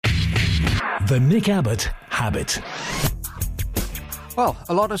The Nick Abbott Habit. Well,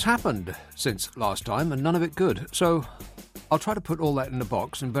 a lot has happened since last time, and none of it good. So I'll try to put all that in a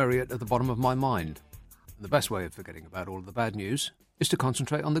box and bury it at the bottom of my mind. And the best way of forgetting about all of the bad news is to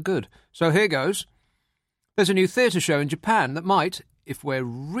concentrate on the good. So here goes. There's a new theatre show in Japan that might, if we're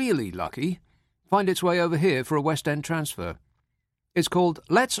really lucky, find its way over here for a West End transfer. It's called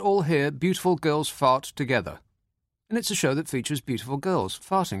Let's All Hear Beautiful Girls Fart Together. And it's a show that features beautiful girls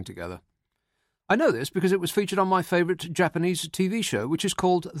farting together. I know this because it was featured on my favourite Japanese TV show, which is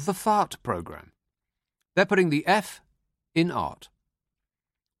called The Fart Programme. They're putting the F in art.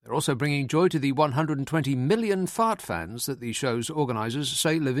 They're also bringing joy to the 120 million fart fans that the show's organisers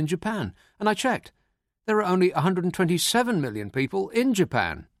say live in Japan. And I checked. There are only 127 million people in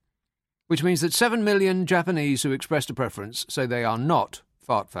Japan, which means that 7 million Japanese who expressed a preference say they are not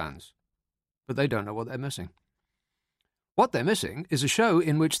fart fans. But they don't know what they're missing. What they're missing is a show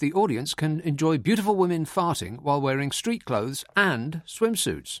in which the audience can enjoy beautiful women farting while wearing street clothes and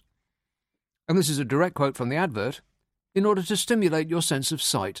swimsuits. And this is a direct quote from the advert, in order to stimulate your sense of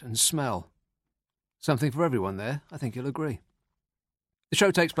sight and smell. Something for everyone there, I think you'll agree. The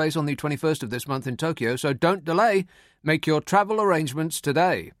show takes place on the 21st of this month in Tokyo, so don't delay. Make your travel arrangements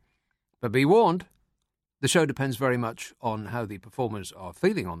today. But be warned, the show depends very much on how the performers are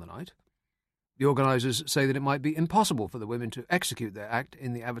feeling on the night. The organisers say that it might be impossible for the women to execute their act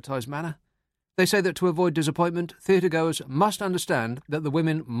in the advertised manner. They say that to avoid disappointment, theatre-goers must understand that the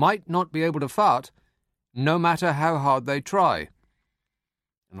women might not be able to fart, no matter how hard they try.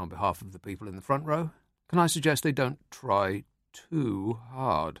 And on behalf of the people in the front row, can I suggest they don't try too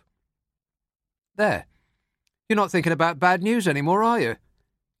hard? There. You're not thinking about bad news anymore, are you?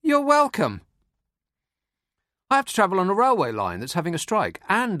 You're welcome. I have to travel on a railway line that's having a strike,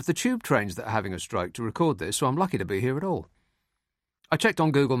 and the tube trains that are having a strike to record this, so I'm lucky to be here at all. I checked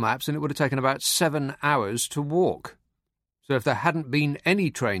on Google Maps and it would have taken about 7 hours to walk. So if there hadn't been any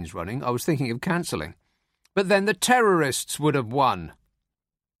trains running, I was thinking of cancelling. But then the terrorists would have won.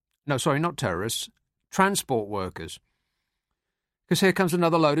 No, sorry, not terrorists. Transport workers. Because here comes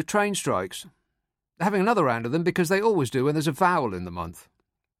another load of train strikes. They're having another round of them because they always do when there's a vowel in the month.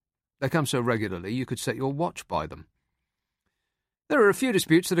 They come so regularly you could set your watch by them. There are a few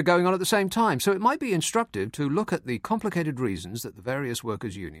disputes that are going on at the same time, so it might be instructive to look at the complicated reasons that the various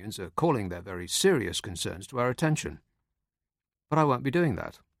workers' unions are calling their very serious concerns to our attention. But I won't be doing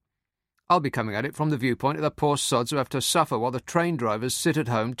that. I'll be coming at it from the viewpoint of the poor sods who have to suffer while the train drivers sit at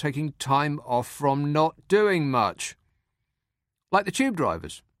home taking time off from not doing much. Like the tube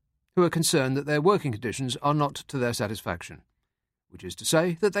drivers, who are concerned that their working conditions are not to their satisfaction, which is to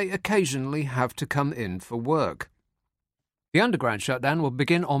say that they occasionally have to come in for work. The underground shutdown will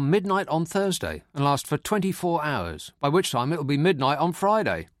begin on midnight on Thursday and last for 24 hours, by which time it will be midnight on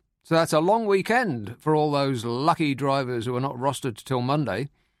Friday. So that's a long weekend for all those lucky drivers who are not rostered till Monday.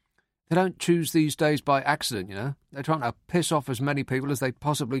 They don't choose these days by accident, you know. They're trying to piss off as many people as they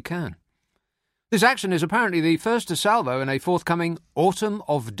possibly can. This action is apparently the first to salvo in a forthcoming Autumn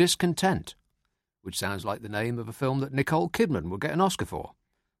of Discontent, which sounds like the name of a film that Nicole Kidman will get an Oscar for.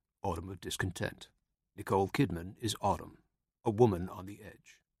 Autumn of Discontent. Nicole Kidman is Autumn, a woman on the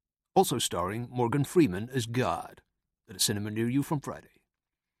edge. Also starring Morgan Freeman as God, at a cinema near you from Friday.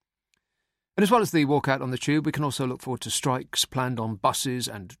 And as well as the walkout on the tube, we can also look forward to strikes planned on buses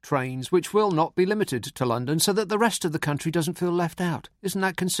and trains, which will not be limited to London, so that the rest of the country doesn't feel left out. Isn't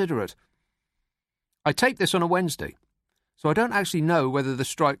that considerate? I tape this on a Wednesday, so I don't actually know whether the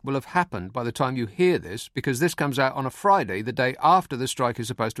strike will have happened by the time you hear this, because this comes out on a Friday, the day after the strike is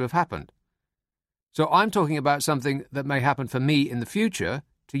supposed to have happened. So I'm talking about something that may happen for me in the future,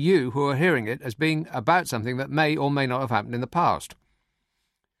 to you who are hearing it as being about something that may or may not have happened in the past.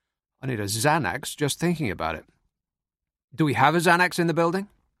 I need a Xanax just thinking about it. Do we have a Xanax in the building?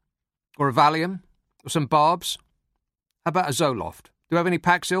 Or a Valium? Or some Barbs? How about a Zoloft? Do we have any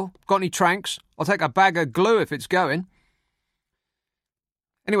Paxil? Got any Tranks? I'll take a bag of glue if it's going.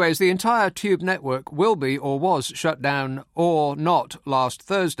 Anyways, the entire tube network will be or was shut down or not last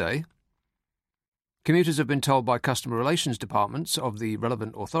Thursday. Commuters have been told by customer relations departments of the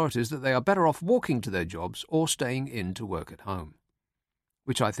relevant authorities that they are better off walking to their jobs or staying in to work at home,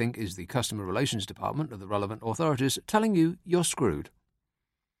 which I think is the customer relations department of the relevant authorities telling you you're screwed.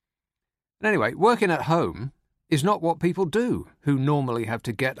 And anyway, working at home is not what people do who normally have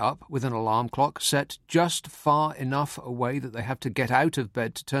to get up with an alarm clock set just far enough away that they have to get out of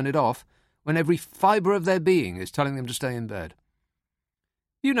bed to turn it off when every fibre of their being is telling them to stay in bed.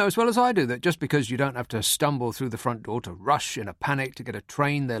 You know as well as I do that just because you don't have to stumble through the front door to rush in a panic to get a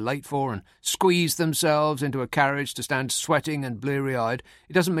train they're late for and squeeze themselves into a carriage to stand sweating and bleary-eyed,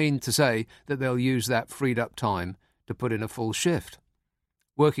 it doesn't mean to say that they'll use that freed-up time to put in a full shift.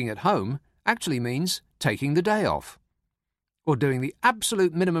 Working at home actually means taking the day off, or doing the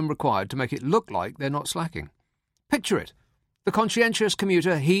absolute minimum required to make it look like they're not slacking. Picture it. The conscientious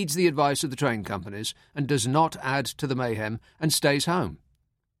commuter heeds the advice of the train companies and does not add to the mayhem and stays home,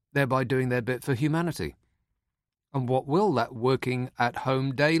 thereby doing their bit for humanity. And what will that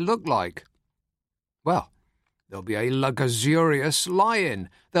working-at-home day look like? Well, there'll be a luxurious lie-in.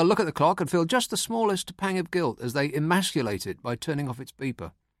 They'll look at the clock and feel just the smallest pang of guilt as they emasculate it by turning off its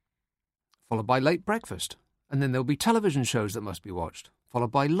beeper. Followed by late breakfast, and then there'll be television shows that must be watched,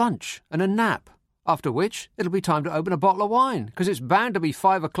 followed by lunch and a nap, after which it'll be time to open a bottle of wine, because it's bound to be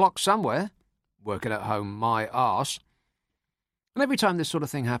 5 o'clock somewhere. Working at home, my arse. And every time this sort of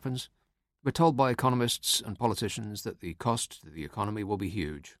thing happens, we're told by economists and politicians that the cost to the economy will be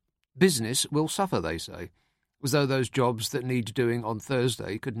huge. Business will suffer, they say, as though those jobs that need doing on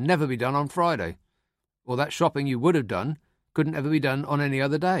Thursday could never be done on Friday, or that shopping you would have done couldn't ever be done on any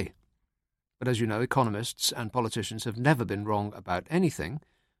other day. But as you know, economists and politicians have never been wrong about anything,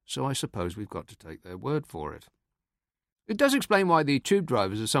 so I suppose we've got to take their word for it. It does explain why the tube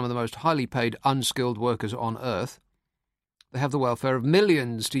drivers are some of the most highly paid unskilled workers on earth. They have the welfare of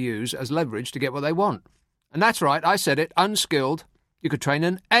millions to use as leverage to get what they want. And that's right, I said it, unskilled. You could train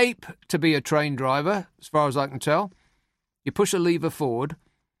an ape to be a train driver, as far as I can tell. You push a lever forward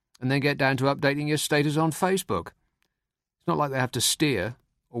and then get down to updating your status on Facebook. It's not like they have to steer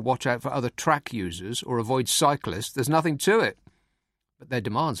or watch out for other track users or avoid cyclists. There's nothing to it. But their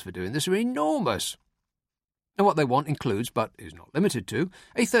demands for doing this are enormous. And what they want includes, but is not limited to,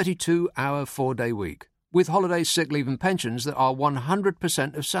 a 32-hour 4-day week, with holidays, sick leave and pensions that are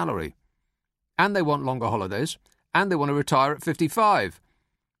 100% of salary. And they want longer holidays, and they want to retire at 55.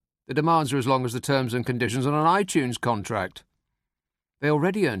 The demands are as long as the terms and conditions on an iTunes contract. They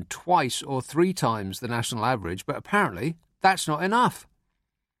already earn 2 or 3 times the national average, but apparently that's not enough.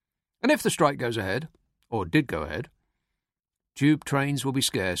 And if the strike goes ahead, or did go ahead, tube trains will be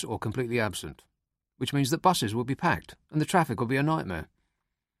scarce or completely absent, which means that buses will be packed and the traffic will be a nightmare.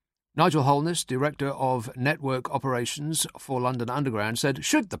 Nigel Holness, Director of Network Operations for London Underground, said,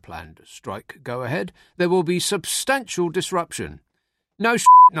 should the planned strike go ahead, there will be substantial disruption. No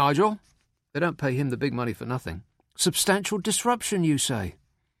Nigel. They don't pay him the big money for nothing. Substantial disruption, you say?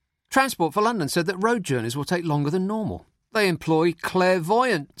 Transport for London said that road journeys will take longer than normal. They employ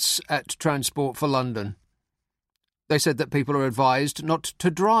clairvoyants at Transport for London. They said that people are advised not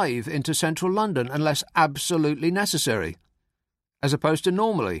to drive into central London unless absolutely necessary, as opposed to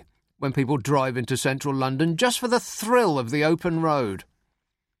normally, when people drive into central London just for the thrill of the open road.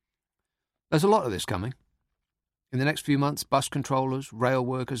 There's a lot of this coming. In the next few months, bus controllers, rail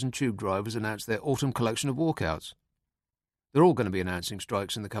workers and tube drivers announce their autumn collection of walkouts. They're all going to be announcing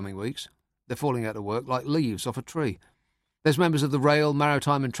strikes in the coming weeks. They're falling out of work like leaves off a tree. There's members of the Rail,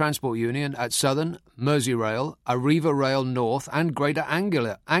 Maritime and Transport Union at Southern, Merseyrail, Arriva Rail North and Greater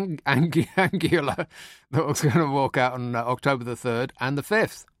Anglia that was going to walk out on October the 3rd and the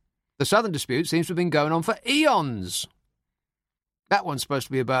 5th. The Southern dispute seems to have been going on for eons. That one's supposed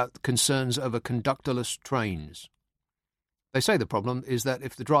to be about concerns over conductorless trains. They say the problem is that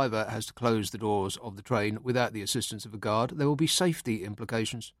if the driver has to close the doors of the train without the assistance of a guard, there will be safety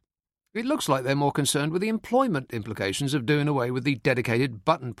implications. It looks like they're more concerned with the employment implications of doing away with the dedicated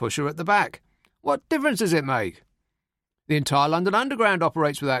button pusher at the back. What difference does it make? The entire London Underground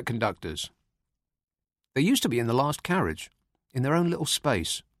operates without conductors. They used to be in the last carriage, in their own little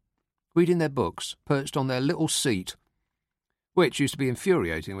space, reading their books, perched on their little seat, which used to be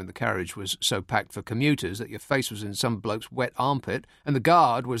infuriating when the carriage was so packed for commuters that your face was in some bloke's wet armpit and the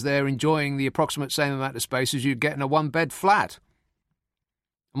guard was there enjoying the approximate same amount of space as you'd get in a one-bed flat.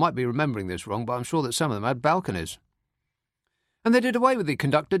 I might be remembering this wrong, but I'm sure that some of them had balconies. And they did away with the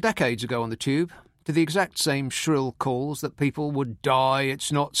conductor decades ago on the tube, to the exact same shrill calls that people would die, it's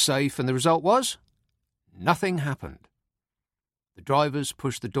not safe, and the result was? Nothing happened. The drivers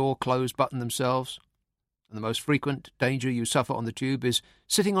push the door close button themselves, and the most frequent danger you suffer on the tube is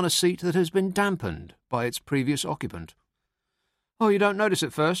sitting on a seat that has been dampened by its previous occupant. Oh, you don't notice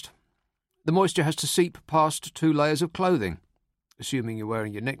at first. The moisture has to seep past 2 layers of clothing, assuming you're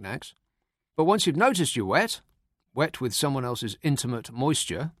wearing your knickknacks. But once you've noticed you're wet with someone else's intimate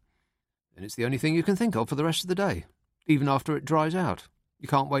moisture, then it's the only thing you can think of for the rest of the day, even after it dries out. You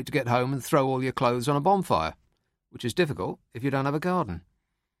can't wait to get home and throw all your clothes on a bonfire, which is difficult if you don't have a garden.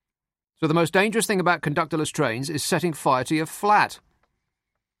 So the most dangerous thing about conductorless trains is setting fire to your flat.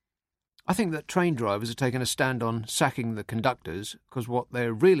 I think that train drivers are taking a stand on sacking the conductors because what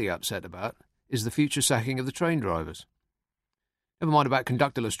they're really upset about is the future sacking of the train drivers. Never mind about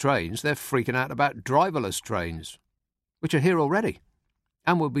conductorless trains, they're freaking out about driverless trains, which are here already,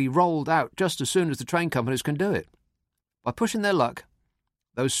 and will be rolled out just as soon as the train companies can do it. By pushing their luck,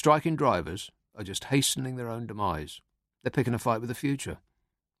 those striking drivers are just hastening their own demise. They're picking a fight with the future,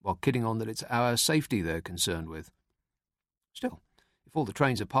 while kidding on that it's our safety they're concerned with. Still, if all the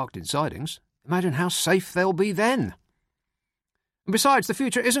trains are parked in sidings, imagine how safe they'll be then. And besides, the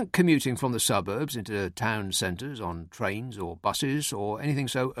future isn't commuting from the suburbs into town centres on trains or buses or anything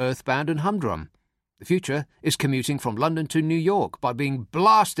so earthbound and humdrum. The future is commuting from London to New York by being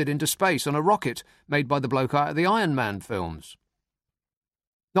blasted into space on a rocket made by the bloke out of the Iron Man films.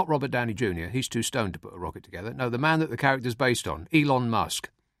 Not Robert Downey Jr., he's too stoned to put a rocket together. No, the man that the character's based on, Elon Musk,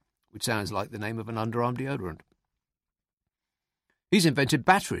 which sounds like the name of an underarm deodorant. He's invented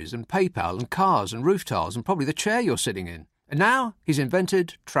batteries and PayPal and cars and roof tiles and probably the chair you're sitting in. And now he's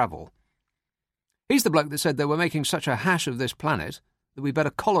invented travel. He's the bloke that said they were making such a hash of this planet that we better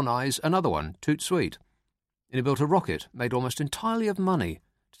colonise another one, toot sweet. And he built a rocket made almost entirely of money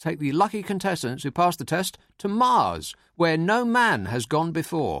to take the lucky contestants who passed the test to Mars, where no man has gone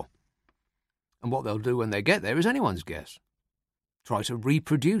before. And what they'll do when they get there is anyone's guess. Try to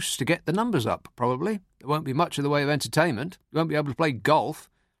reproduce to get the numbers up, probably. There won't be much in the way of entertainment. You won't be able to play golf,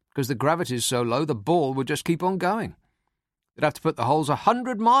 because the gravity's so low the ball would just keep on going. They'd have to put the holes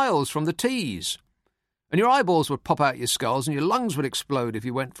 100 miles from the tees. And your eyeballs would pop out your skulls and your lungs would explode if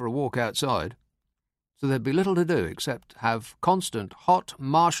you went for a walk outside. So there'd be little to do except have constant, hot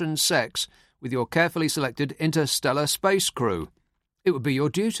Martian sex with your carefully selected interstellar space crew. It would be your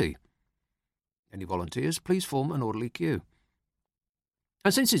duty. Any volunteers, please form an orderly queue.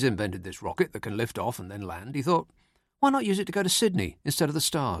 And since he's invented this rocket that can lift off and then land, he thought, why not use it to go to Sydney instead of the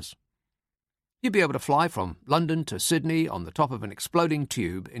stars? You'd be able to fly from London to Sydney on the top of an exploding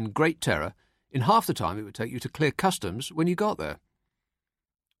tube in great terror in half the time it would take you to clear customs when you got there.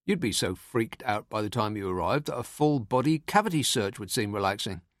 You'd be so freaked out by the time you arrived that a full-body cavity search would seem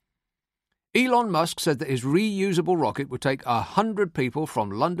relaxing. Elon Musk said that his reusable rocket would take 100 people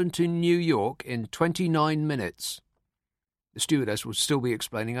from London to New York in 29 minutes. The stewardess would still be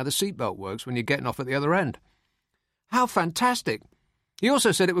explaining how the seatbelt works when you're getting off at the other end. How fantastic! He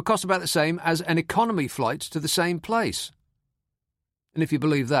also said it would cost about the same as an economy flight to the same place. And if you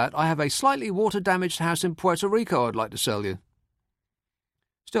believe that, I have a slightly water-damaged house in Puerto Rico I'd like to sell you.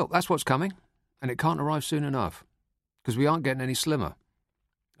 Still, that's what's coming, and it can't arrive soon enough, because we aren't getting any slimmer,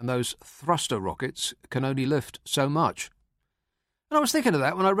 and those thruster rockets can only lift so much. And I was thinking of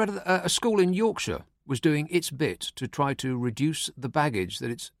that when I read a school in Yorkshire was doing its bit to try to reduce the baggage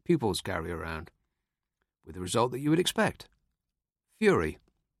that its pupils carry around, with the result that you would expect. Fury.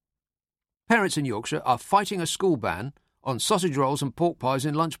 Parents in Yorkshire are fighting a school ban on sausage rolls and pork pies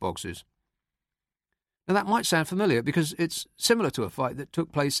in lunchboxes. Now that might sound familiar because it's similar to a fight that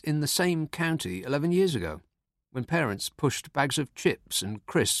took place in the same county 11 years ago, when parents pushed bags of chips and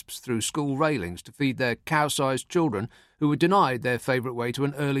crisps through school railings to feed their cow-sized children who were denied their favourite way to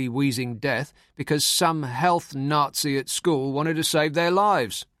an early wheezing death because some health Nazi at school wanted to save their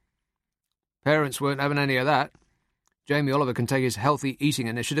lives. Parents weren't having any of that. Jamie Oliver can take his healthy eating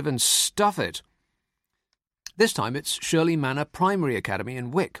initiative and stuff it. This time it's Shirley Manor Primary Academy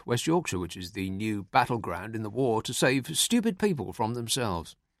in Wick, West Yorkshire, which is the new battleground in the war to save stupid people from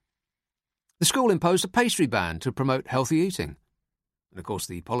themselves. The school imposed a pastry ban to promote healthy eating. And of course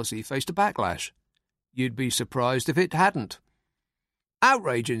the policy faced a backlash. You'd be surprised if it hadn't.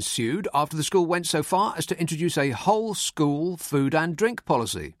 Outrage ensued after the school went so far as to introduce a whole school food and drink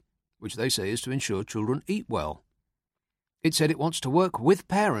policy, which they say is to ensure children eat well. It said it wants to work with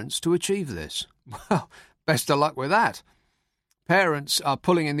parents to achieve this. Well, best of luck with that. Parents are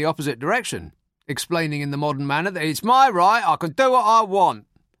pulling in the opposite direction, explaining in the modern manner that it's my right, I can do what I want.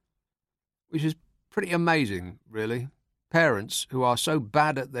 Which is pretty amazing, really. Parents who are so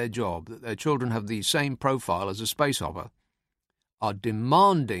bad at their job that their children have the same profile as a space hopper are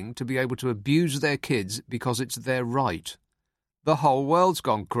demanding to be able to abuse their kids because it's their right. The whole world's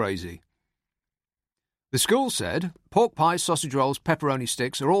gone crazy. The school said pork pies, sausage rolls, pepperoni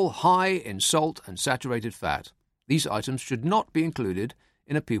sticks are all high in salt and saturated fat. These items should not be included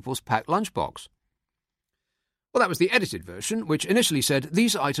in a pupil's packed lunchbox. Well, that was the edited version, which initially said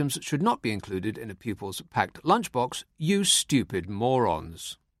these items should not be included in a pupil's packed lunchbox, you stupid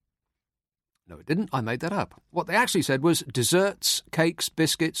morons. No, it didn't. I made that up. What they actually said was desserts, cakes,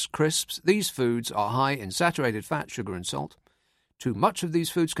 biscuits, crisps. These foods are high in saturated fat, sugar and salt. Too much of these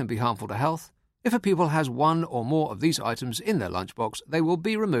foods can be harmful to health. If a pupil has one or more of these items in their lunchbox, they will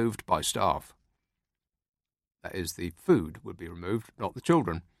be removed by staff. That is, the food would be removed, not the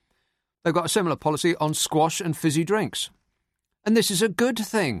children. They've got a similar policy on squash and fizzy drinks. And this is a good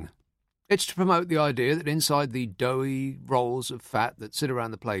thing. It's to promote the idea that inside the doughy rolls of fat that sit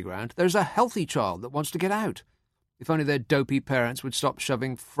around the playground, there's a healthy child that wants to get out. If only their dopey parents would stop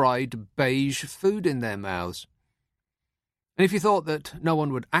shoving fried beige food in their mouths. And if you thought that no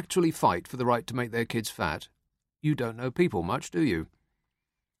one would actually fight for the right to make their kids fat, you don't know people much, do you?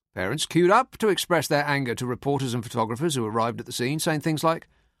 Parents queued up to express their anger to reporters and photographers who arrived at the scene, saying things like,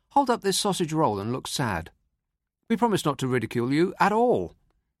 "Hold up this sausage roll and look sad. We promise not to ridicule you at all."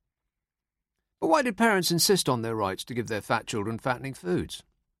 But why did parents insist on their rights to give their fat children fattening foods?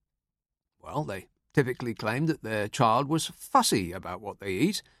 Well, they typically claimed that their child was fussy about what they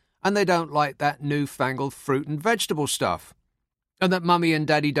eat, and they don't like that newfangled fruit and vegetable stuff. And that mummy and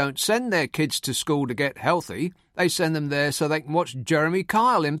daddy don't send their kids to school to get healthy, they send them there so they can watch Jeremy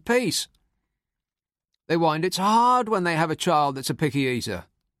Kyle in peace. They whined it's hard when they have a child that's a picky eater.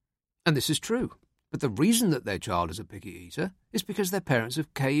 And this is true. But the reason that their child is a picky eater is because their parents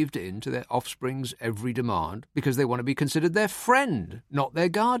have caved in to their offspring's every demand because they want to be considered their friend, not their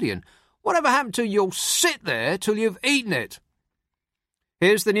guardian. Whatever happened to "you'll sit there till you've eaten it"?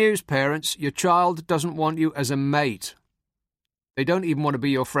 Here's the news, parents. Your child doesn't want you as a mate. They don't even want to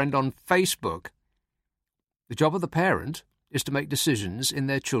be your friend on Facebook. The job of the parent is to make decisions in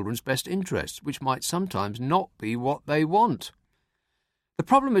their children's best interests, which might sometimes not be what they want. The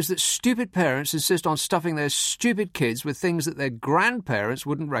problem is that stupid parents insist on stuffing their stupid kids with things that their grandparents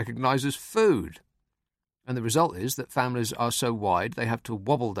wouldn't recognise as food. And the result is that families are so wide they have to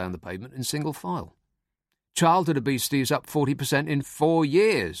wobble down the pavement in single file. Childhood obesity is up 40% in 4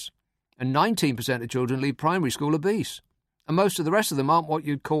 years, and 19% of children leave primary school obese. And most of the rest of them aren't what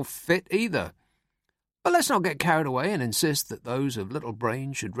you'd call fit either. But let's not get carried away and insist that those of little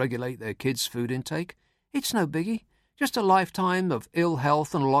brain should regulate their kids' food intake. It's no biggie. Just a lifetime of ill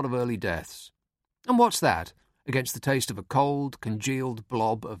health and a lot of early deaths. And what's that against the taste of a cold, congealed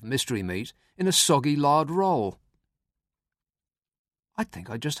blob of mystery meat in a soggy lard roll? I think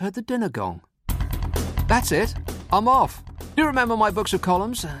I just heard the dinner gong. That's it. I'm off. Do remember my books of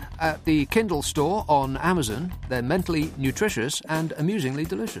columns at the Kindle store on Amazon. They're mentally nutritious and amusingly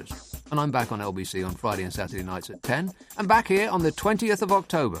delicious. And I'm back on LBC on Friday and Saturday nights at 10, and back here on the 20th of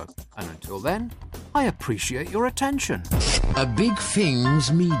October. And until then, I appreciate your attention. A Big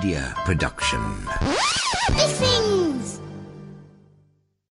Things Media production. Big Things!